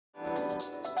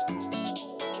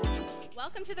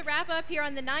Welcome to the wrap-up here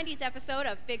on the 90s episode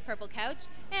of Big Purple Couch.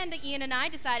 And Ian and I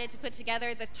decided to put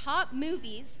together the top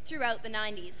movies throughout the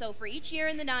 90s. So for each year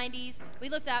in the 90s, we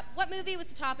looked up what movie was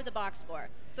the top of the box score.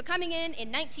 So coming in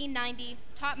 1990,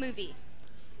 top movie.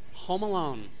 Home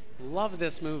Alone. Love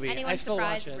this movie. Anyone I still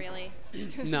surprised, watch it. really?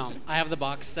 No, I have the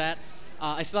box set.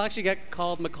 I still actually get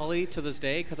called Macaulay to this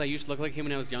day because I used to look like him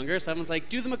when I was younger. So everyone's like,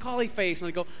 do the Macaulay face. And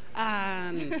I go, ah.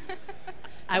 And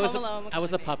I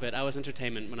was a puppet. I was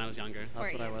entertainment when I was younger.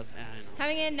 That's what I was. Yeah, I know.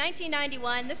 Coming in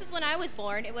 1991, this is when I was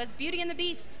born. It was Beauty and the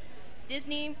Beast.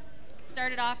 Disney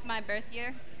started off my birth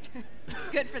year.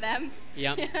 Good for them.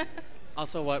 Yep.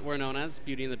 Also what we're known as,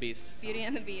 Beauty and the Beast. So. Beauty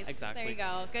and the Beast. Exactly. There you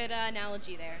go. Good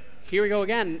analogy there. Here we go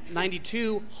again.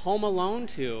 92, Home Alone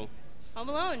 2. Home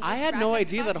Alone. I had no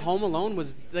idea that Home Alone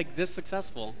was like this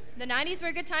successful. The 90s were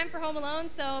a good time for Home Alone,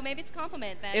 so maybe it's a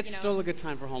compliment that, It's still a good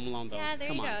time for Home Alone, though. Yeah,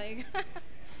 there you go.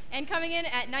 And coming in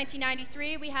at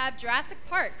 1993, we have Jurassic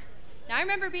Park. Now, I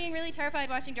remember being really terrified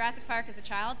watching Jurassic Park as a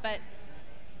child, but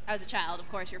I was a child,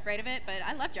 of course, you're afraid of it, but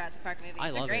I love Jurassic Park movies. I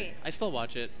love They're great. it. I still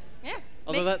watch it. Yeah.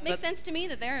 Although makes sense to me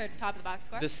that they're top of the box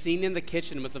score. The scene in the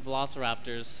kitchen with the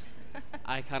velociraptors,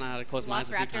 I kind of had to close my eyes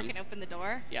a few Velociraptor times. can open the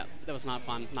door. Yeah, that was not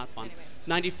fun. Not fun. Anyway.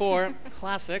 94,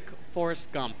 classic, Forrest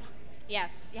Gump.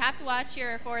 Yes, you have to watch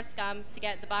your Forrest Gump to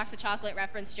get the box of chocolate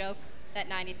reference joke that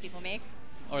 90s people make.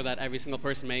 Or that every single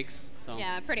person makes. So.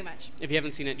 Yeah, pretty much. If you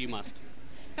haven't seen it, you must.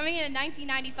 Coming in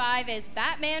 1995 is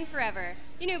Batman Forever.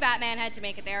 You knew Batman had to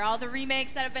make it there. All the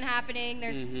remakes that have been happening,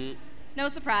 there's no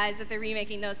surprise that they're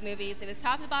remaking those movies. It was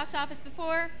top of the box office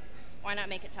before. Why not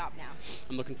make it top now?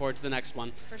 I'm looking forward to the next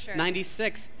one. For sure.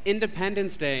 96,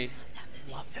 Independence Day.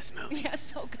 Love this movie. Yeah,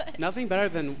 so good. Nothing better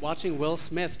than watching Will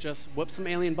Smith just whoop some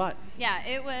alien butt. Yeah,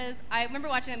 it was. I remember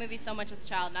watching that movie so much as a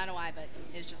child. I don't know why, but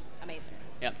it was just amazing.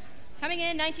 Yep. Coming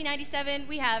in 1997,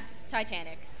 we have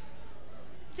Titanic.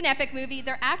 It's an epic movie.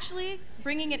 They're actually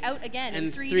bringing it out again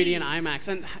in 3D. 3D and IMAX.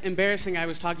 And embarrassing, I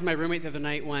was talking to my roommate the other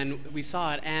night when we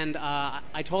saw it, and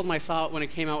I told him I saw it when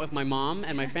it came out with my mom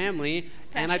and my family,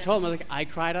 and I told him, I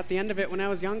cried at the end of it when I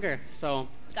was younger. So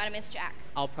gotta miss Jack.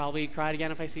 I'll probably cry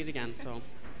again if I see it again, so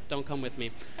don't come with me.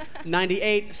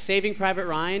 98, Saving Private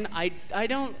Ryan. I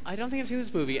don't think I've seen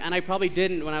this movie, and I probably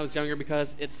didn't when I was younger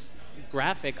because it's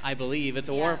graphic, I believe. It's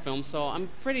a war film, so I'm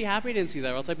pretty happy I didn't see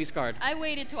that, or else I'd be scarred. I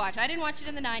waited to watch. I didn't watch it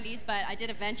in the 90s, but I did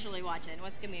eventually watch it. It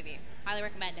was a good movie. Highly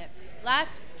recommend it.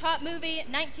 Last top movie,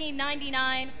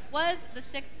 1999, was The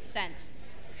Sixth Sense.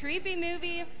 Creepy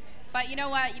movie, but you know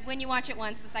what? When you watch it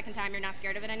once, the second time you're not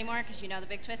scared of it anymore because you know the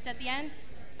big twist at the end.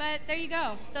 But there you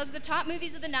go. Those are the top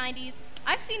movies of the 90s.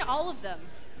 I've seen all of them.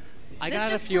 I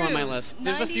got a few on my list.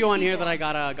 There's a few on here that I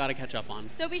gotta catch up on.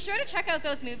 So be sure to check out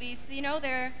those movies. You know,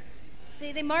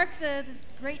 they mark the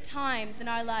great times in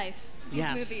our life, these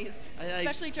movies,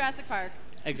 especially Jurassic Park.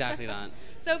 Exactly that.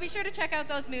 So be sure to check out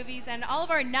those movies and all of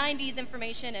our 90s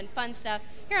information and fun stuff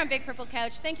here on Big Purple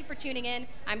Couch. Thank you for tuning in.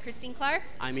 I'm Christine Clark.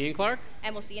 I'm Ian Clark.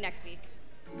 And we'll see you next week.